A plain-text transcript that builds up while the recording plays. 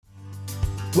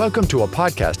Welcome to a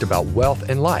podcast about wealth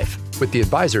and life with the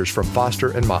advisors from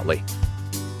Foster and Motley.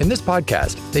 In this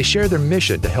podcast, they share their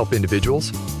mission to help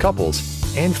individuals,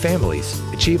 couples, and families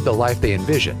achieve the life they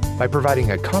envision by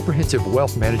providing a comprehensive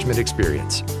wealth management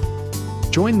experience.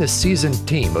 Join this seasoned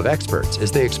team of experts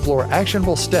as they explore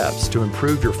actionable steps to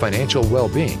improve your financial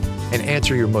well-being and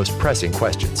answer your most pressing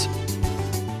questions.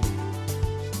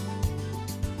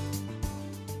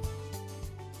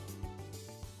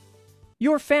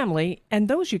 Your family and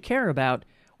those you care about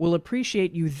will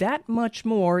appreciate you that much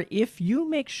more if you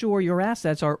make sure your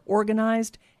assets are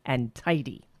organized and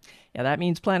tidy. Now, that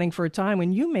means planning for a time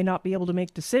when you may not be able to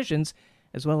make decisions,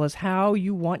 as well as how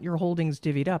you want your holdings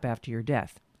divvied up after your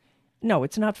death. No,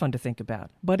 it's not fun to think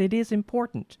about, but it is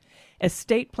important.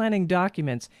 Estate planning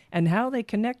documents and how they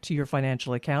connect to your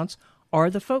financial accounts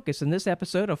are the focus in this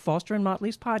episode of Foster and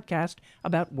Motley's podcast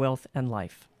about wealth and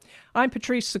life. I'm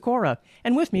Patrice Sikora,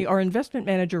 and with me are investment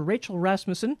manager Rachel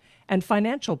Rasmussen and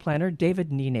financial planner David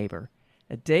Nienaber.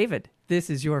 David, this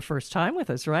is your first time with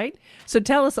us, right? So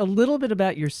tell us a little bit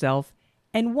about yourself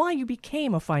and why you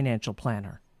became a financial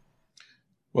planner.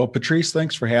 Well, Patrice,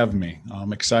 thanks for having me.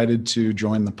 I'm excited to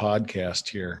join the podcast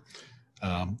here.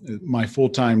 My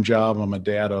full-time job, I'm a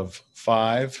dad of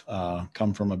 5,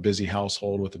 come from a busy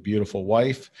household with a beautiful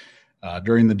wife.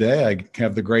 During the day, I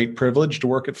have the great privilege to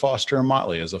work at Foster and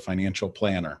Motley as a financial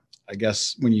planner. I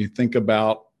guess when you think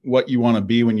about what you want to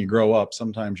be when you grow up,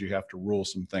 sometimes you have to rule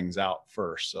some things out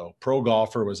first. So pro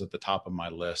golfer was at the top of my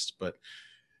list, but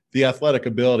the athletic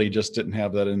ability just didn't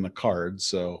have that in the cards.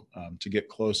 So to get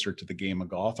closer to the game of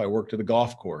golf, I worked at a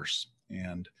golf course.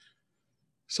 And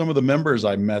some of the members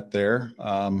I met there,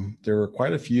 there were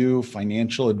quite a few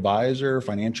financial advisor,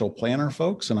 financial planner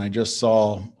folks, and I just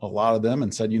saw a lot of them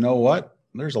and said, you know what?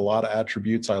 There's a lot of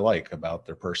attributes I like about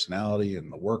their personality and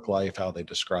the work life, how they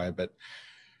describe it.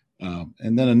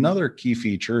 And then another key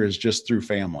feature is just through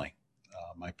family.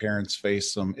 My parents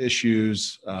faced some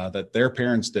issues that their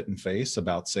parents didn't face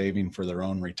about saving for their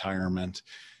own retirement.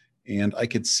 And I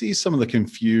could see some of the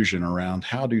confusion around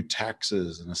how do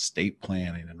taxes and estate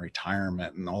planning and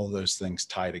retirement and all of those things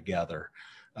tie together.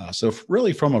 So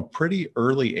really from a pretty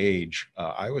early age,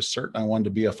 I was certain I wanted to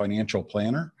be a financial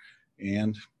planner,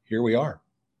 and here we are.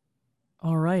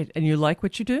 All right. And you like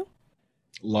what you do?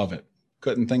 Love it.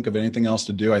 Couldn't think of anything else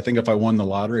to do. I think if I won the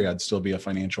lottery, I'd still be a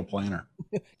financial planner.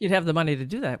 You'd have the money to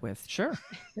do that with. Sure.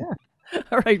 Yeah.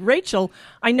 All right, Rachel,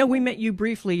 I know we met you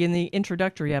briefly in the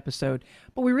introductory episode,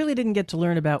 but we really didn't get to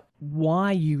learn about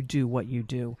why you do what you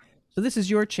do. So this is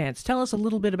your chance. Tell us a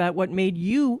little bit about what made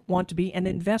you want to be an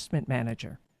investment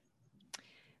manager.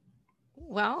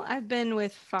 Well, I've been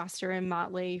with Foster and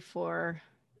Motley for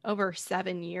over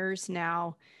 7 years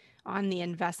now on the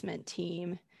investment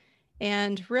team.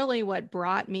 And really what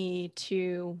brought me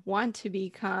to want to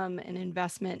become an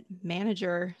investment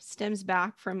manager stems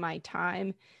back from my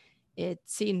time at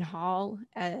Seton Hall,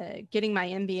 getting my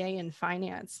MBA in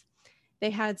finance.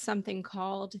 They had something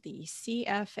called the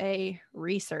CFA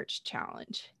Research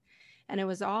Challenge, and it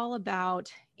was all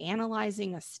about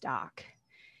analyzing a stock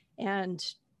and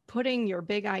putting your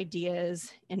big ideas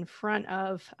in front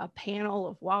of a panel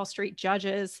of Wall Street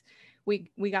judges. We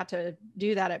got to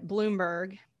do that at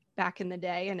Bloomberg back in the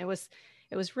day, and it was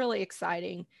really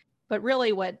exciting. But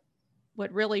really what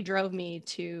really drove me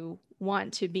to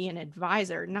want to be an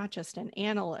advisor, not just an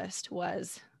analyst,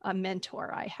 was a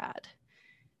mentor I had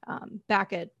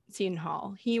back at Seton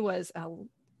Hall. He was a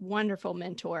wonderful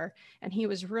mentor, and he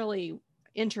was really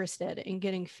interested in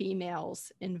getting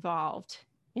females involved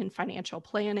in financial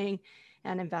planning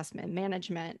and investment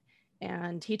management.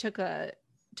 And he took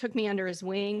me under his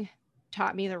wing,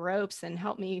 taught me the ropes, and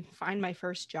helped me find my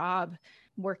first job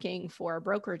working for a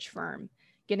brokerage firm,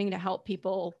 getting to help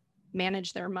people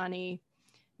manage their money,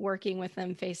 working with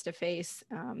them face to face.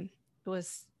 It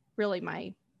was really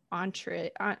my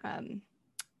entree,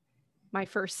 my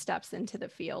first steps into the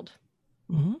field.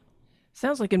 Mm-hmm.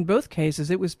 Sounds like in both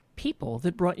cases, it was people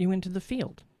that brought you into the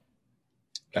field.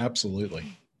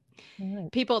 Absolutely.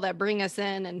 Right. People that bring us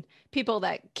in and people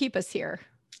that keep us here,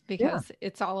 because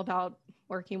it's all about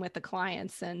working with the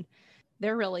clients, and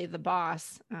they're really the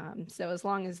boss. So as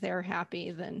long as they're happy,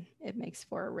 then it makes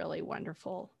for a really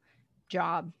wonderful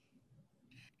job.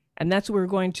 And that's what we're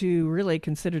going to really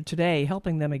consider today,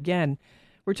 helping them again.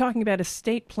 We're talking about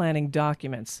estate planning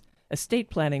documents. Estate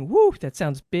planning, woo, that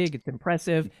sounds big, it's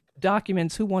impressive.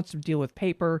 Documents, who wants to deal with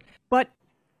paper? But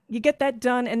you get that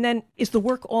done, and then is the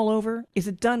work all over? Is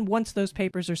it done once those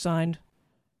papers are signed?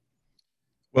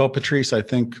 Well, Patrice, I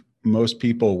think most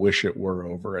people wish it were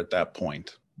over at that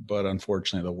point. But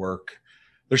unfortunately,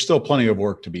 there's still plenty of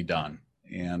work to be done.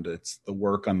 And it's the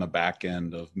work on the back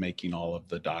end of making all of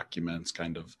the documents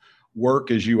kind of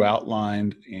work as you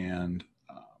outlined, and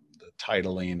the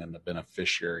titling and the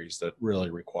beneficiaries that really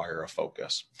require a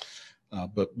focus.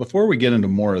 But before we get into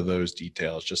more of those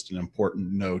details, just an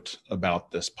important note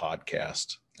about this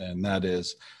podcast, and that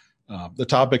is the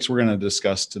topics we're going to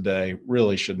discuss today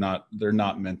really they're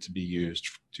not meant to be used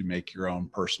to make your own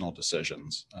personal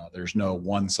decisions. There's no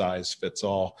one size fits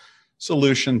all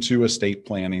solution to estate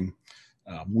planning.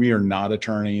 We are not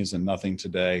attorneys, and nothing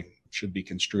today should be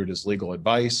construed as legal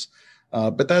advice.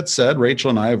 But that said, Rachel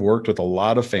and I have worked with a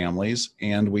lot of families,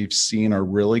 and we've seen a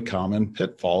really common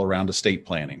pitfall around estate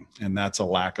planning, and that's a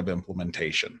lack of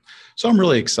implementation. So I'm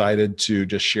really excited to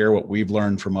just share what we've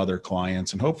learned from other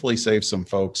clients and hopefully save some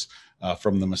folks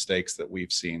from the mistakes that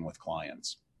we've seen with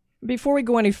clients. Before we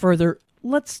go any further,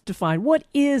 let's define what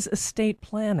is estate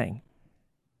planning.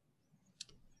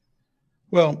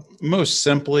 Well, most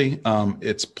simply,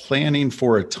 it's planning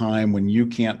for a time when you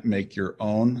can't make your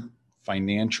own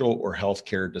financial or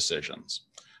healthcare decisions.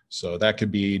 So that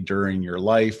could be during your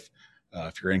life,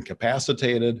 if you're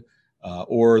incapacitated,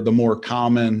 or the more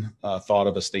common thought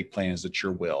of estate planning is that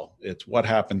your will. It's what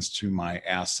happens to my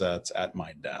assets at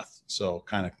my death. So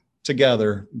kind of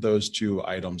together, those two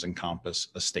items encompass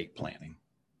estate planning.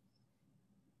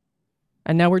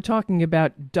 And now we're talking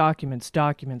about documents,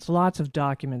 lots of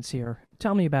documents here.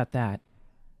 Tell me about that.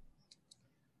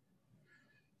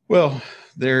 Well,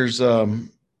 there's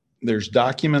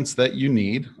documents that you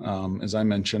need. As I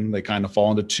mentioned, they kind of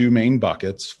fall into two main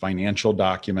buckets: financial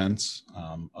documents,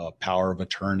 a power of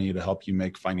attorney to help you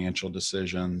make financial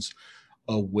decisions,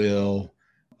 a will,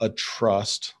 a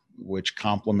trust, which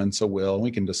complements a will. We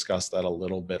can discuss that a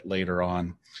little bit later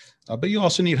on. But you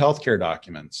also need healthcare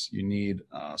documents. You need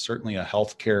certainly a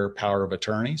healthcare power of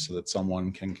attorney so that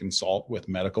someone can consult with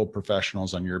medical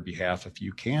professionals on your behalf if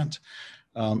you can't.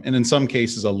 And in some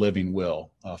cases, a living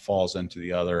will falls into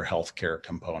the other healthcare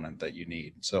component that you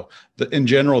need. So in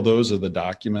general, those are the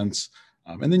documents.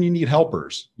 And then you need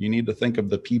helpers. You need to think of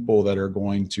the people that are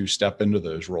going to step into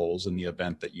those roles in the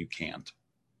event that you can't.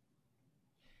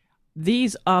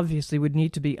 These obviously would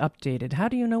need to be updated. How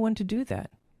do you know when to do that?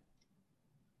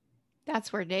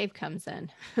 That's where Dave comes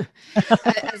in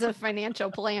as a financial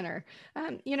planner.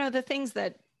 The things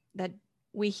that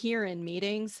we hear in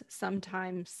meetings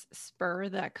sometimes spur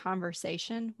that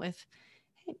conversation with,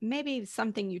 hey, maybe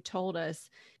something you told us,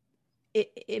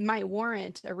 it might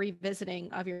warrant a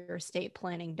revisiting of your estate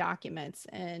planning documents.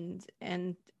 And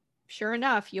sure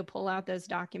enough, you pull out those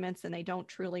documents and they don't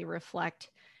truly reflect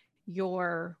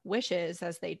your wishes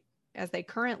as they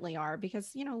currently are,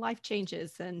 because, life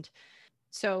changes. And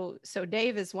so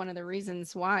Dave is one of the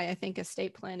reasons why I think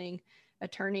estate planning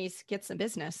attorneys get some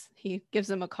business. He gives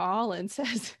them a call and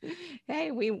says,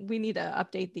 hey, we need to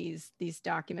update these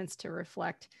documents to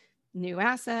reflect new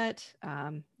asset,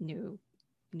 new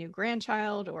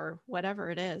grandchild, or whatever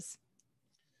it is.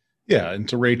 Yeah. And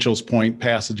to Rachel's point,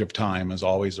 passage of time is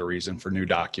always a reason for new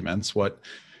documents. What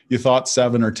you thought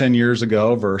 7 or 10 years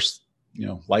ago versus,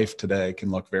 life today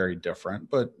can look very different.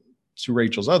 But to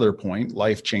Rachel's other point,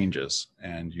 life changes,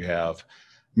 and you have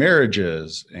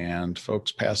marriages and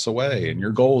folks pass away and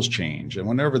your goals change. And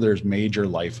whenever there's major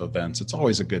life events, it's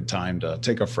always a good time to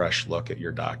take a fresh look at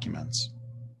your documents.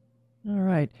 All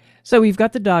right. So we've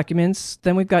got the documents,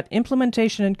 then we've got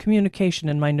implementation and communication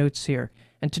in my notes here.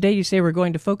 And today you say we're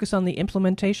going to focus on the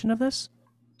implementation of this?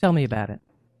 Tell me about it.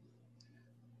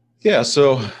 Yeah.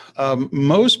 So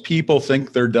most people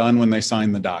think they're done when they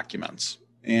sign the documents.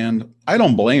 And I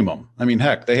don't blame them. I mean,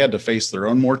 heck, they had to face their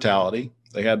own mortality.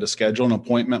 They had to schedule an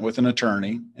appointment with an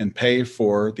attorney and pay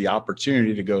for the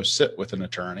opportunity to go sit with an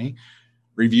attorney,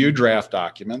 review draft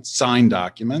documents, sign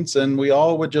documents, and we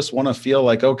all would just want to feel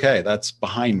like, okay, that's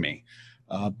behind me.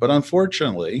 But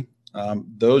unfortunately,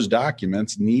 those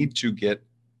documents need to get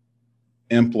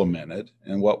implemented.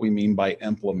 And what we mean by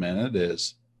implemented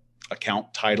is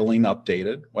account titling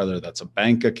updated, whether that's a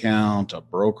bank account, a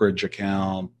brokerage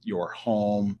account, your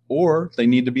home, or they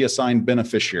need to be assigned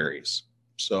beneficiaries.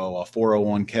 So a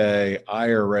 401k,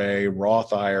 IRA,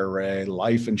 Roth IRA,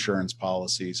 life insurance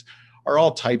policies are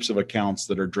all types of accounts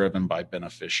that are driven by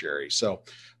beneficiaries. So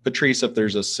Patrice, if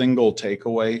there's a single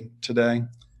takeaway today,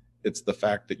 it's the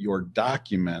fact that your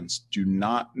documents do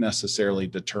not necessarily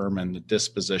determine the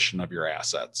disposition of your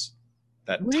assets.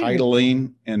 That Really?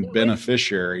 titling and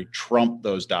beneficiary trump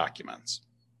those documents.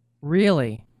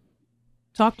 Really?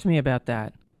 Talk to me about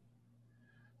that.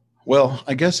 Well,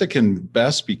 I guess it can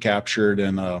best be captured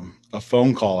in a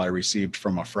phone call I received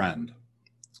from a friend.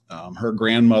 Her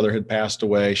grandmother had passed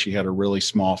away. She had a really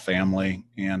small family,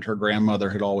 and her grandmother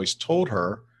had always told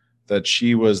her that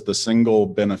she was the single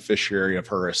beneficiary of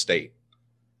her estate.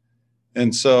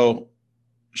 And so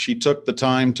she took the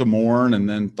time to mourn and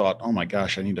then thought, oh my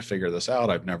gosh, I need to figure this out.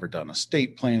 I've never done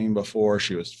estate planning before.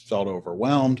 She felt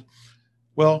overwhelmed.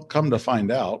 Well, come to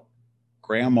find out,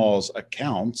 Grandma's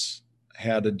accounts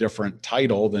had a different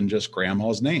title than just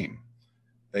Grandma's name.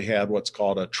 They had what's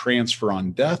called a transfer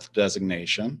on death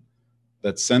designation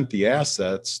that sent the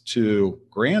assets to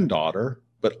granddaughter,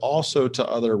 but also to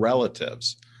other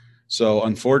relatives. So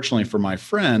unfortunately for my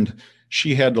friend,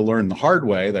 she had to learn the hard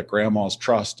way that Grandma's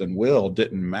trust and will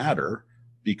didn't matter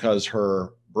because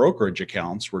her brokerage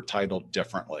accounts were titled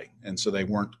differently. And so they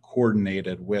weren't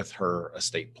coordinated with her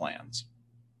estate plans.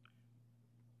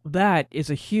 That is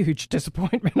a huge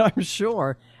disappointment, I'm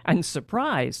sure, and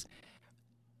surprise.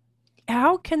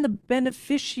 How can the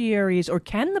beneficiaries, or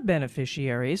can the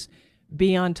beneficiaries,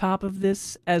 be on top of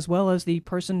this as well as the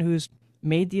person who's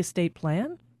made the estate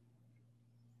plan?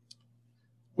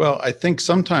 Well, I think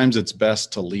sometimes it's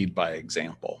best to lead by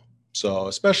example. So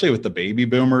especially with the baby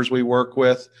boomers we work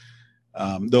with,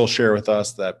 they'll share with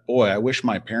us that, boy, I wish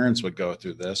my parents would go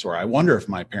through this, or I wonder if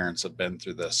my parents have been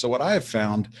through this. So what I have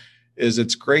found is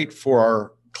it's great for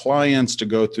our clients to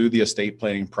go through the estate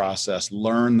planning process,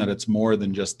 learn that it's more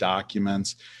than just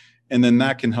documents, and then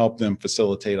that can help them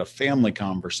facilitate a family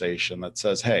conversation that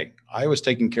says, hey, I was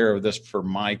taking care of this for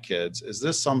my kids. Is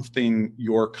this something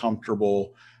you're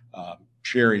comfortable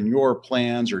sharing your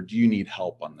plans, or do you need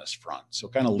help on this front? So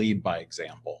kind of lead by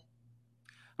example.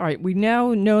 All right, we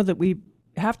now know that we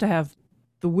have to have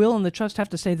the will and the trust have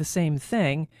to say the same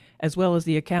thing, as well as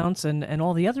the accounts and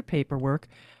all the other paperwork.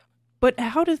 But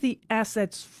how do the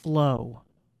assets flow?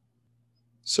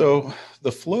 So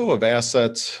the flow of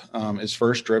assets is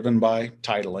first driven by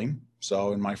titling.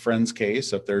 So in my friend's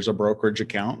case, if there's a brokerage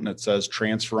account and it says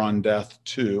transfer on death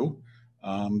to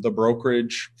the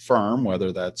brokerage firm,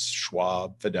 whether that's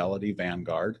Schwab, Fidelity,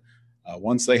 Vanguard,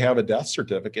 once they have a death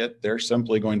certificate, they're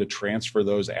simply going to transfer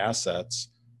those assets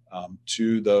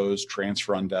to those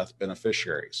transfer on death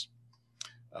beneficiaries.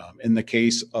 In the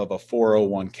case of a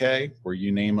 401k, where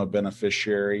you name a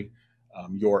beneficiary,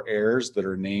 your heirs that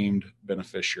are named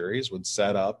beneficiaries would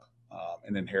set up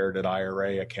an inherited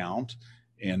IRA account,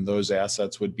 and those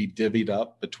assets would be divvied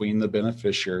up between the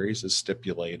beneficiaries as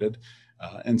stipulated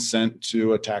and sent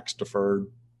to a tax-deferred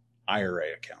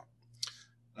IRA account.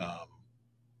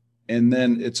 And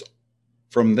then it's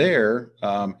from there,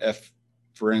 if,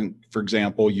 for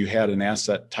example, you had an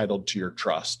asset titled to your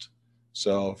trust.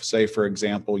 So say, for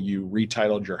example, you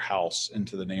retitled your house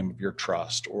into the name of your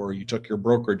trust, or you took your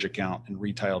brokerage account and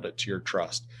retitled it to your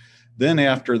trust. Then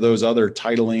after those other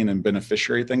titling and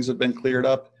beneficiary things have been cleared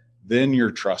up, then your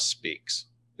trust speaks,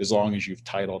 as long as you've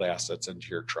titled assets into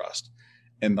your trust.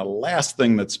 And the last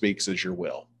thing that speaks is your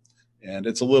will. And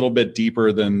it's a little bit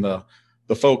deeper than the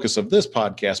focus of this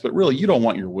podcast, but really you don't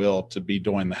want your will to be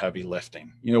doing the heavy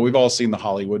lifting. You know, we've all seen the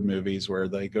Hollywood movies where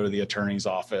they go to the attorney's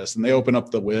office and they open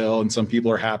up the will, and some people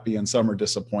are happy and some are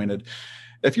disappointed.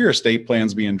 If your estate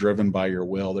plan's being driven by your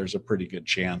will, there's a pretty good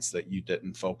chance that you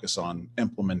didn't focus on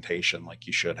implementation like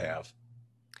you should have.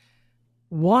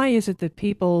 Why is it that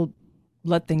people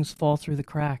let things fall through the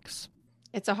cracks?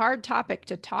 It's a hard topic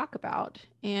to talk about,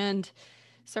 and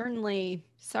certainly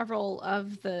several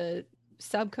of the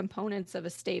subcomponents of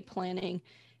estate planning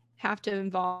have to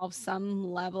involve some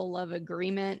level of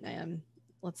agreement.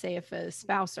 Let's say if a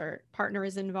spouse or partner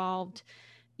is involved,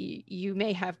 you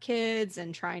may have kids,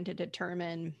 and trying to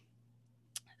determine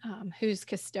who's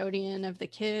custodian of the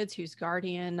kids, who's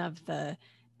guardian of the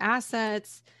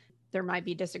assets. There might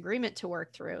be disagreement to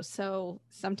work through. So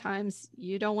sometimes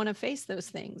you don't want to face those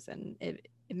things, and it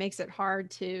makes it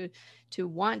hard to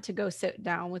want to go sit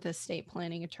down with an estate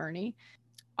planning attorney.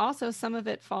 Also, some of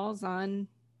it falls on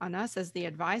us as the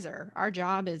advisor. Our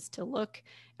job is to look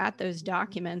at those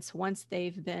documents once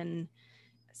they've been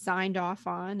signed off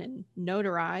on and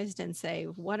notarized and say,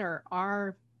 what are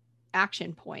our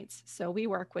action points? So we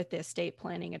work with the estate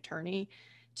planning attorney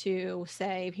to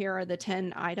say, here are the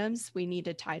 10 items. We need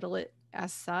to title it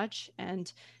as such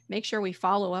and make sure we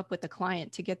follow up with the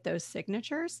client to get those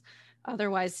signatures.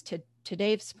 Otherwise, to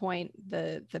Dave's point,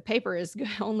 the paper is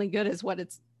only good as what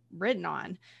it's written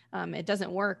on. It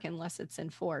doesn't work unless it's in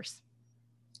force.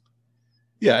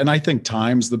 Yeah, and I think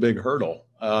time's the big hurdle.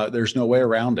 There's no way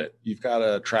around it. You've got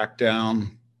to track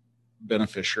down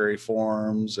beneficiary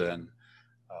forms, and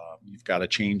you've got to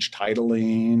change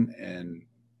titling, and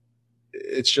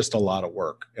it's just a lot of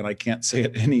work. And I can't say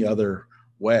it any other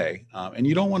way. And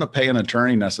you don't want to pay an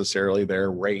attorney necessarily their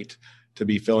rate to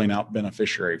be filling out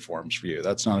beneficiary forms for you.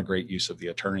 That's not a great use of the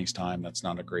attorney's time. That's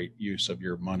not a great use of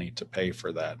your money to pay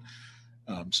for that.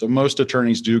 So most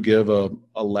attorneys do give a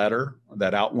letter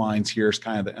that outlines here's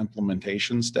kind of the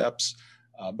implementation steps.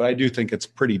 But I do think it's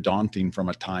pretty daunting from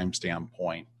a time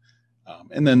standpoint.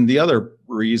 And then the other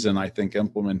reason I think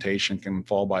implementation can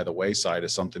fall by the wayside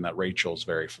is something that Rachel's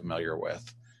very familiar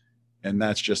with. And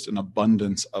that's just an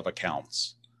abundance of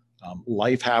accounts.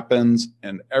 Life happens,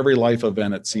 and every life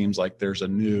event, it seems like there's a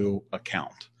new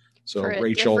account. So for a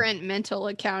Rachel, different mental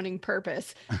accounting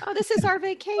purpose. Oh, this is our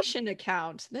vacation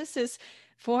account. This is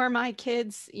for my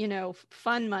kids,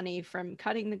 fun money from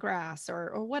cutting the grass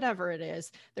or whatever it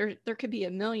is. There could be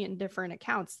a million different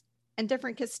accounts and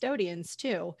different custodians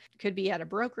too. Could be at a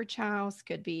brokerage house,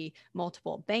 could be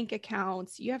multiple bank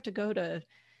accounts. You have to go to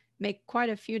make quite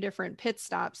a few different pit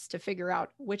stops to figure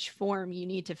out which form you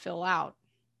need to fill out.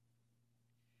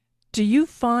 Do you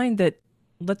find that,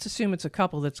 let's assume it's a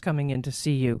couple that's coming in to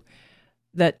see you,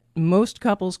 that most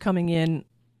couples coming in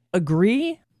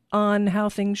agree on how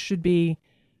things should be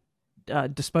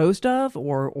disposed of,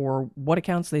 or what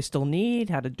accounts they still need,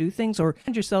 how to do things, or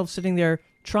find yourself sitting there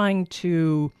trying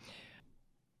to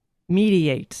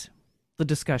mediate the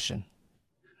discussion?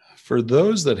 for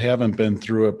those that haven't been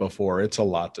through it before, it's a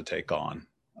lot to take on.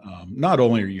 Not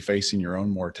only are you facing your own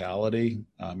mortality,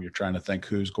 you're trying to think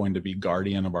who's going to be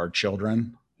guardian of our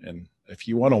children. And if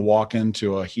you want to walk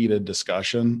into a heated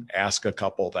discussion, ask a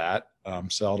couple that.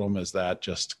 Seldom is that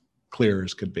just clear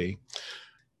as could be.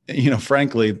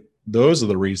 Frankly, those are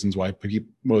the reasons why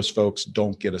most folks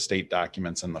don't get estate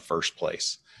documents in the first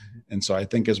place. And so I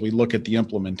think as we look at the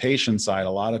implementation side,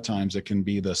 a lot of times it can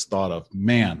be this thought of,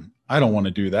 man, I don't want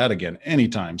to do that again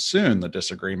anytime soon. The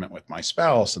disagreement with my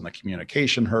spouse and the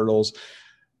communication hurdles.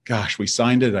 Gosh, we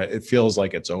signed it. It feels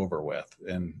like it's over with.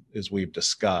 And as we've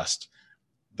discussed,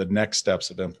 the next steps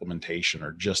of implementation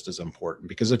are just as important,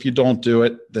 because if you don't do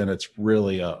it, then it's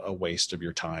really a waste of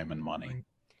your time and money.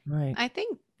 Right. I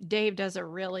think Dave does a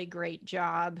really great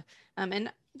job. And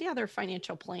the other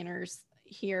financial planners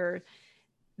here,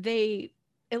 they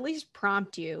at least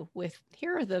prompt you with,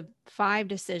 here are the 5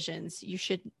 decisions you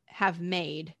should have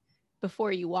made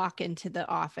before you walk into the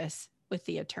office with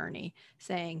the attorney,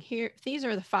 saying, here, these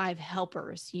are the 5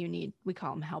 helpers you need. We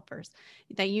call them helpers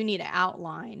that you need to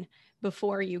outline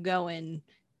before you go and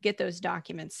get those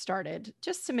documents started,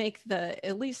 just to make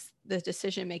at least the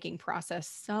decision-making process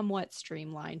somewhat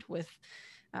streamlined with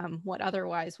what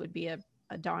otherwise would be a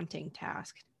daunting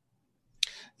task.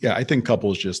 Yeah, I think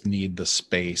couples just need the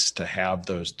space to have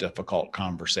those difficult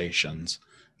conversations.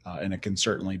 And it can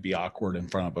certainly be awkward in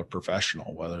front of a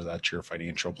professional, whether that's your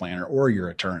financial planner or your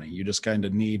attorney. You just kind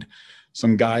of need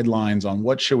some guidelines on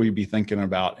what should we be thinking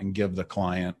about, and give the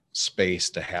client space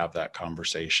to have that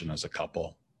conversation as a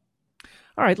couple.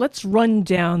 All right, let's run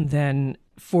down then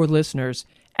for listeners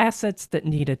assets that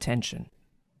need attention.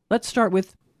 Let's start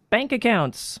with bank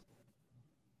accounts.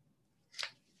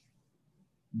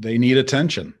 They need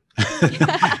attention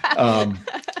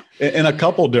in a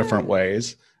couple different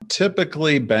ways.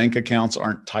 Typically, bank accounts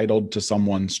aren't titled to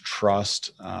someone's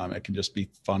trust. It can just be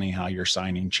funny how you're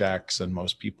signing checks, and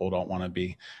most people don't want to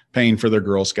be paying for their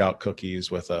Girl Scout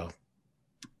cookies with a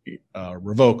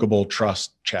revocable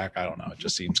trust check. I don't know. It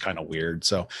just seems kind of weird.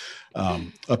 So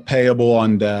a payable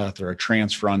on death or a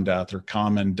transfer on death are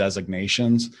common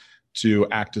designations to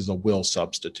act as a will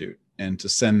substitute and to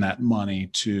send that money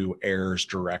to heirs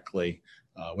directly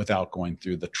without going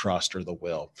through the trust or the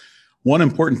will. One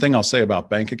important thing I'll say about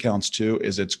bank accounts too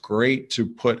is it's great to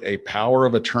put a power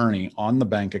of attorney on the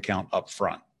bank account up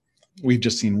front. We've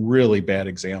just seen really bad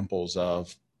examples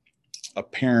of a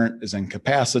parent is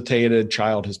incapacitated,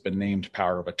 child has been named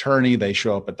power of attorney. They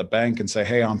show up at the bank and say,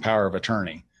 hey, I'm power of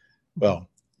attorney. Well,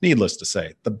 needless to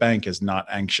say, the bank is not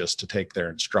anxious to take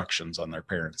their instructions on their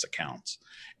parents' accounts.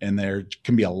 And there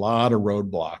can be a lot of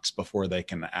roadblocks before they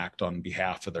can act on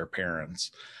behalf of their parents.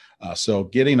 So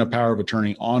getting a power of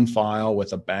attorney on file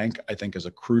with a bank, I think, is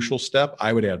a crucial step.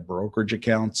 I would add brokerage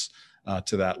accounts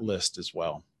to that list as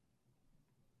well.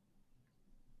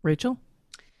 Rachel?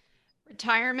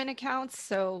 Retirement accounts.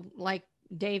 So like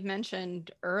Dave mentioned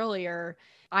earlier,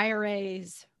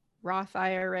 IRAs, Roth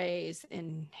IRAs,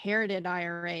 inherited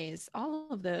IRAs, all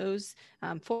of those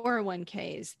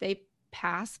 401ks, they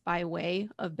pass by way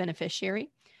of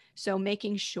beneficiary. So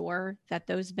making sure that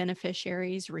those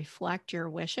beneficiaries reflect your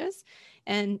wishes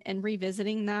and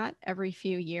revisiting that every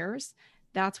few years,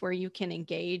 that's where you can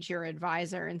engage your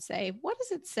advisor and say, what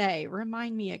does it say?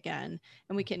 Remind me again.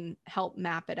 And we can help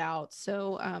map it out.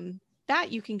 So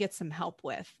that you can get some help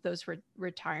with those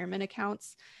retirement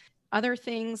accounts. Other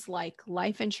things like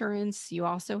life insurance, you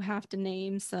also have to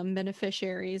name some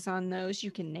beneficiaries on those.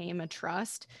 You can name a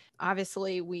trust.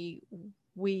 Obviously, we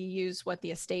we use what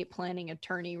the estate planning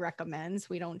attorney recommends.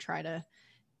 We don't try to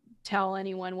tell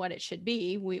anyone what it should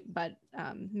be, but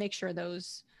make sure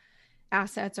those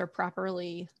assets are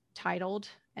properly titled.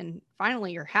 And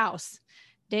finally, your house.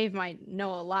 Dave might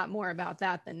know a lot more about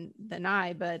that than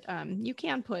I, but you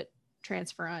can put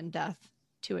transfer on death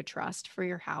to a trust for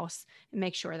your house and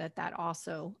make sure that that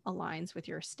also aligns with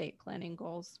your estate planning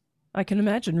goals. I can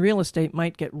imagine real estate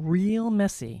might get real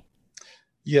messy.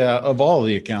 Yeah, of all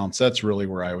the accounts, that's really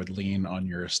where I would lean on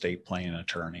your estate planning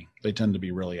attorney. They tend to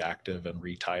be really active in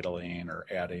retitling or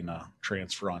adding a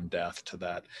transfer on death to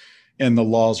that. And the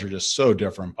laws are just so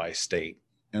different by state.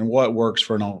 And what works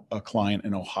for a client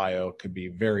in Ohio could be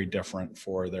very different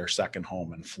for their second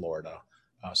home in Florida.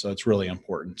 So it's really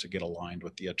important to get aligned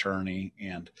with the attorney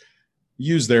and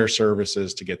use their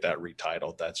services to get that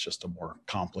retitled. That's just a more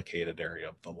complicated area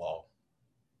of the law.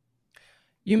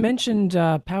 You mentioned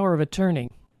power of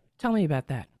attorney. Tell me about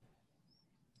that.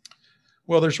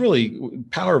 Well, there's really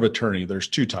power of attorney. There's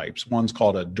two types. One's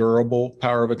called a durable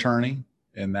power of attorney,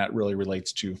 and that really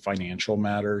relates to financial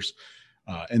matters.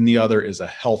 And the other is a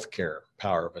healthcare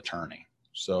power of attorney.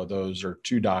 So those are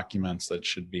two documents that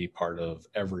should be part of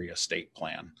every estate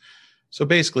plan. So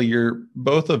basically,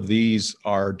 both of these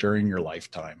are during your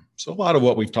lifetime. So a lot of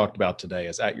what we've talked about today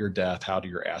is at your death, how do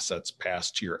your assets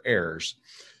pass to your heirs?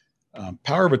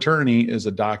 Power of attorney is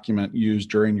a document used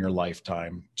during your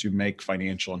lifetime to make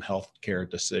financial and healthcare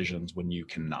decisions when you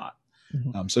cannot.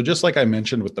 Mm-hmm. So just like I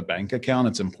mentioned with the bank account,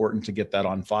 it's important to get that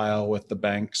on file with the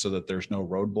bank so that there's no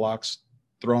roadblocks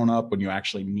thrown up when you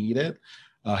actually need it.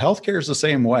 Healthcare is the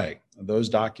same way. Those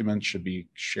documents should be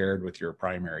shared with your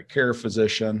primary care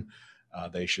physician.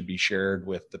 They should be shared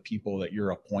with the people that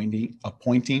you're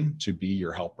appointing to be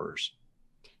your helpers.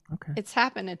 Okay. It's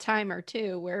happened a time or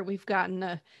two where we've gotten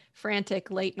a frantic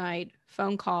late night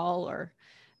phone call or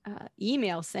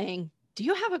email saying, do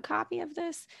you have a copy of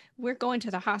this? We're going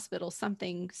to the hospital.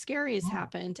 Something scary has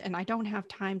happened and I don't have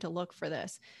time to look for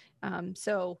this.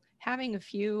 So having a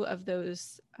few of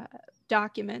those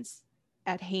documents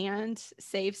at hand,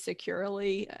 saved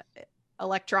securely,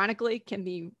 electronically, can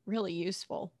be really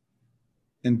useful.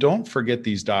 And don't forget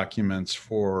these documents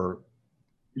for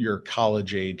your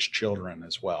college age children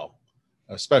as well,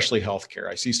 especially healthcare.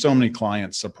 I see so many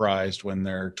clients surprised when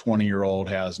their 20-year-old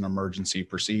has an emergency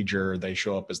procedure. They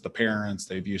show up as the parents.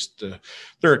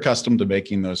 They're accustomed to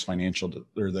making those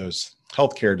those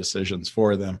healthcare decisions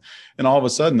for them. And all of a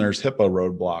sudden there's HIPAA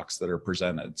roadblocks that are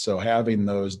presented. So having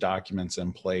those documents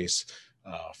in place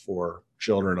for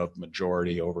children of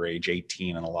majority over age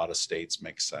 18 in a lot of states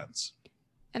makes sense.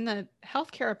 And the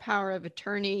healthcare power of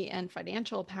attorney and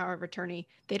financial power of attorney,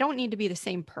 they don't need to be the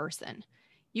same person.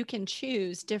 You can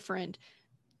choose different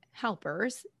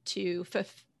helpers to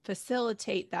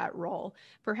facilitate that role.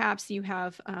 Perhaps you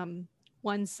have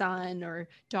one son or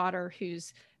daughter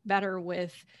who's better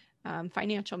with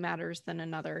financial matters than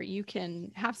another. You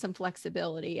can have some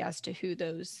flexibility as to who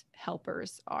those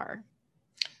helpers are.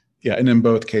 Yeah, and in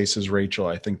both cases, Rachel,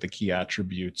 I think the key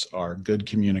attributes are good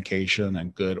communication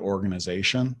and good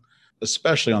organization,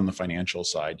 especially on the financial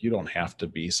side. You don't have to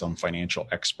be some financial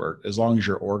expert. As long as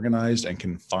you're organized and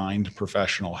can find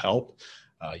professional help,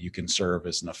 you can serve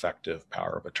as an effective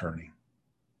power of attorney.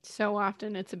 So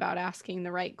often it's about asking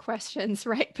the right questions,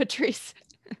 right, Patrice?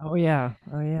 Oh, yeah.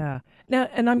 Now,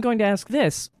 and I'm going to ask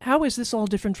this. How is this all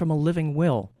different from a living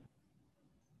will?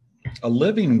 A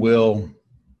living will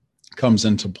comes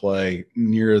into play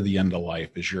near the end of life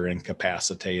as you're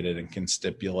incapacitated and can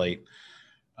stipulate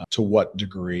to what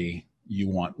degree you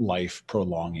want life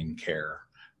prolonging care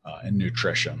and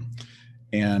nutrition.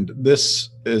 And this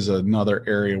is another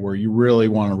area where you really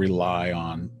want to rely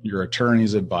on your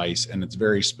attorney's advice, and it's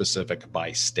very specific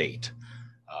by state.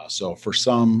 So for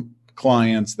some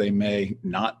clients, they may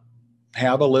not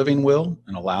have a living will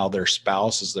and allow their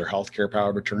spouse as their healthcare power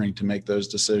of attorney to make those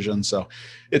decisions. So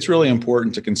it's really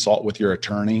important to consult with your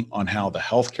attorney on how the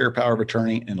healthcare power of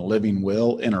attorney and living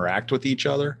will interact with each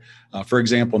other. For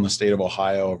example, in the state of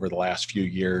Ohio over the last few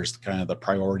years, kind of the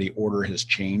priority order has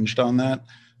changed on that.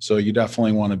 So you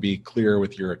definitely want to be clear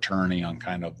with your attorney on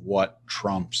kind of what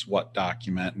trumps what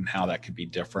document and how that could be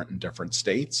different in different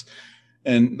states.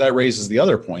 And that raises the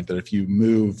other point that if you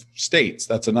move states,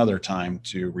 that's another time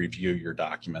to review your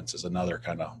documents as another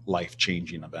kind of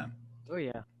life-changing event. Oh,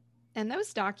 yeah. And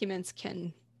those documents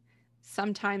can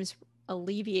sometimes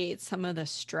alleviate some of the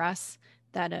stress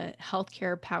that a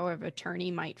healthcare power of attorney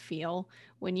might feel.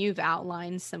 When you've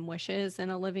outlined some wishes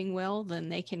in a living will, then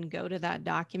they can go to that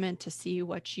document to see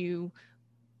what you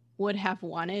would have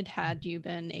wanted had you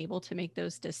been able to make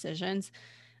those decisions.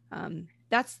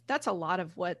 That's a lot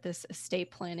of what this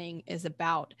estate planning is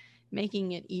about.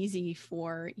 making it easy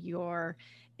for your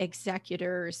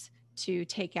executors to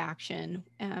take action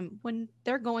when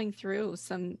they're going through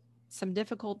some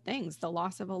difficult things. The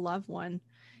loss of a loved one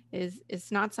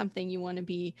is not something you want to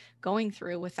be going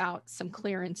through without some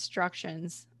clear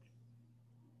instructions.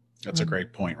 That's a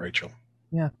great point, Rachel.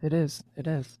 Yeah, it is. It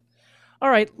is. All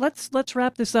right, let's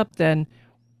wrap this up then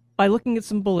by looking at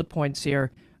some bullet points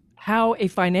here. How a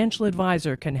financial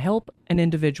advisor can help an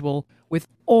individual with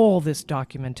all this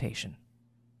documentation.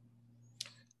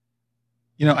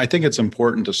 I think it's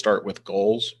important to start with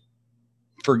goals.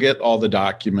 Forget all the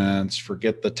documents,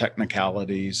 forget the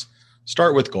technicalities.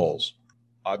 Start with goals.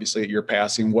 Obviously, at your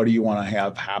passing, what do you want to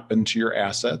have happen to your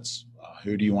assets?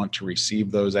 Who do you want to receive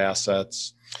those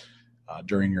assets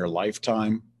during your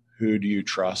lifetime? Who do you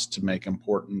trust to make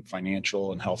important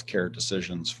financial and healthcare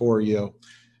decisions for you?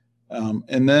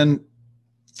 And then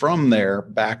from there,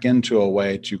 back into a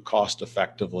way to cost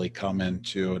effectively come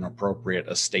into an appropriate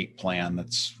estate plan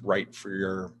that's right for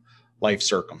your life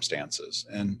circumstances.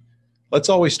 And let's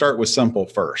always start with simple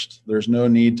first. There's no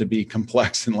need to be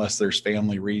complex unless there's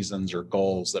family reasons or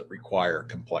goals that require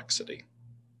complexity.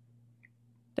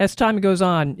 As time goes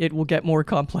on, it will get more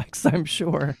complex, I'm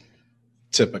sure.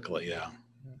 Typically, yeah.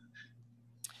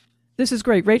 This is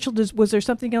great. Rachel, was there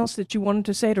something else that you wanted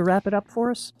to say to wrap it up for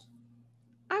us?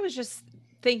 I was just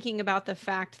thinking about the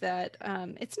fact that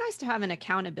it's nice to have an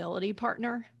accountability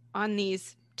partner on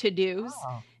these to-dos.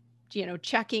 Oh.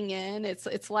 Checking in.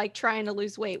 It's like trying to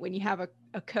lose weight when you have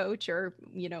a coach, or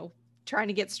trying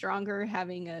to get stronger.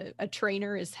 Having a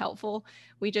trainer is helpful.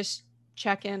 We just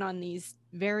check in on these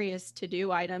various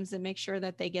to-do items and make sure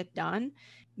that they get done.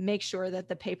 Make sure that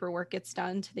the paperwork gets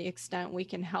done to the extent we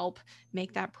can help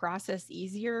make that process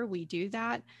easier. We do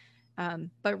that.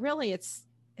 But really it's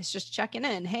just checking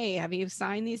in. Hey, have you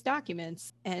signed these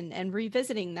documents? And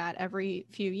revisiting that every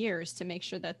few years to make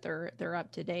sure that they're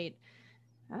up to date.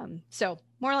 So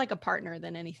more like a partner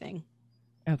than anything.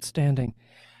 Outstanding.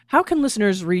 How can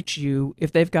listeners reach you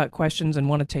if they've got questions and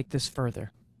want to take this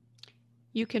further?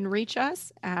 You can reach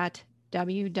us at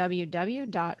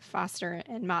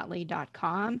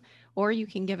www.fosterandmotley.com, or you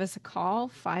can give us a call,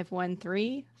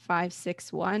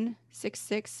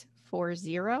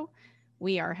 513-561-6640.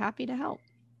 We are happy to help.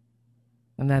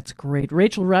 And that's great.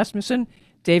 Rachel Rasmussen,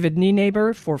 David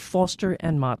Nienaber for Foster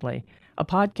and Motley, a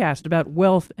podcast about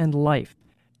wealth and life.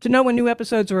 To know when new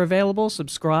episodes are available,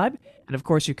 subscribe, and of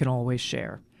course you can always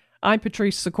share. I'm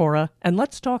Patrice Sikora, and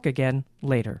let's talk again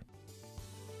later.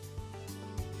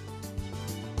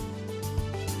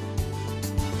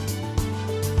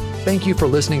 Thank you for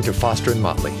listening to Foster and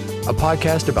Motley, a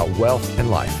podcast about wealth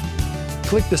and life.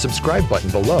 Click the subscribe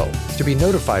button below to be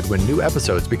notified when new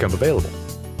episodes become available.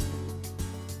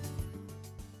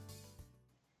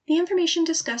 The information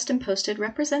discussed and posted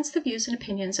represents the views and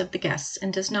opinions of the guests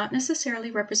and does not necessarily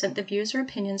represent the views or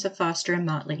opinions of Foster and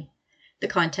Motley. The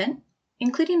content,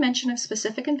 including mention of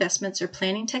specific investments or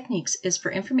planning techniques, is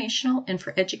for informational and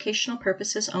for educational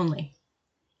purposes only.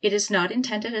 It is not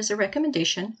intended as a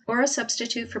recommendation or a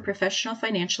substitute for professional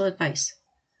financial advice.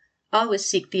 Always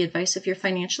seek the advice of your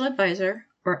financial advisor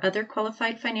or other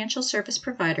qualified financial service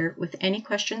provider with any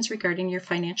questions regarding your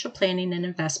financial planning and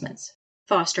investments.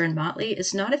 Foster and Motley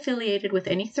is not affiliated with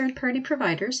any third-party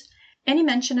providers. Any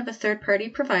mention of a third-party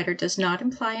provider does not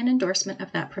imply an endorsement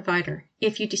of that provider.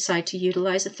 If you decide to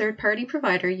utilize a third-party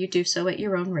provider, you do so at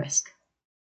your own risk.